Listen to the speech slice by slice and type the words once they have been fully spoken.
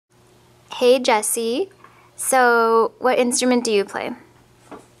Hey Jessie, so what instrument do you play?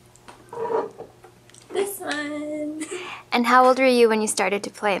 This one. And how old were you when you started to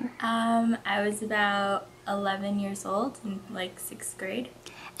play? I was about 11 years old in like 6th grade.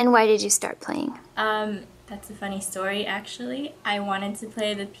 And why did you start playing? That's a funny story actually. I wanted to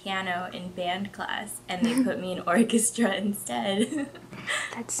play the piano in band class and they put me in orchestra instead.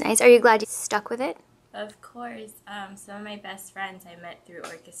 That's nice. Are you glad you stuck with it? Of course. Some of my best friends I met through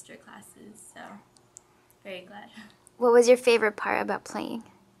orchestra classes, so very glad. What was your favorite part about playing?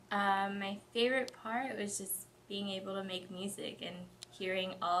 My favorite part was just being able to make music and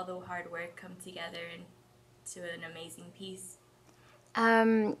hearing all the hard work come together into an amazing piece.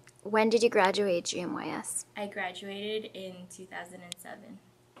 When did you graduate GMYS? I graduated in 2007.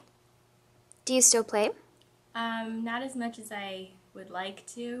 Do you still play? Not as much as I would like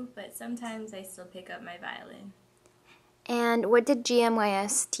to, but sometimes I still pick up my violin. And what did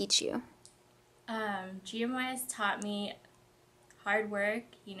GMYS teach you? GMYS taught me hard work,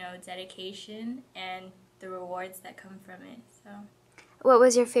 dedication, and the rewards that come from it. So, What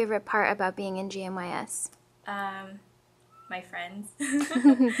was your favorite part about being in GMYS? my friends.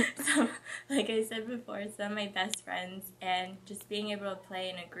 So, like I said before, some of my best friends, and just being able to play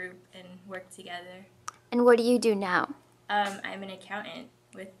in a group and work together. And what do you do now? I'm an accountant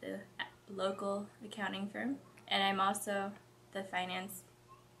with the local accounting firm, and I'm also the finance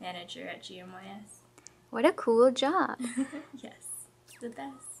manager at GMYS. What a cool job. Yes, the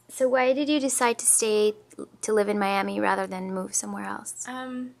best. So why did you decide to stay to live in Miami rather than move somewhere else?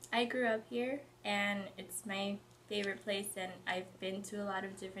 I grew up here, and it's my favorite place, and I've been to a lot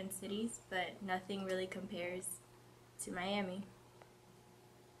of different cities, but nothing really compares to Miami.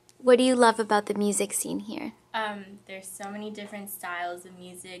 What do you love about the music scene here? There's so many different styles of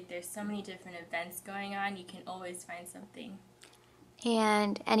music, there's so many different events going on, you can always find something.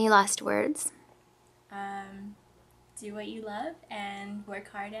 And any last words? Do what you love and work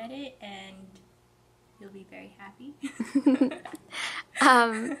hard at it, and you'll be very happy.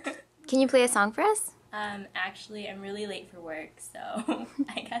 Can you play a song for us? Actually, I'm really late for work, so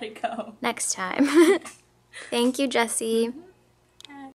I gotta go. Next time. Thank you, Jessie.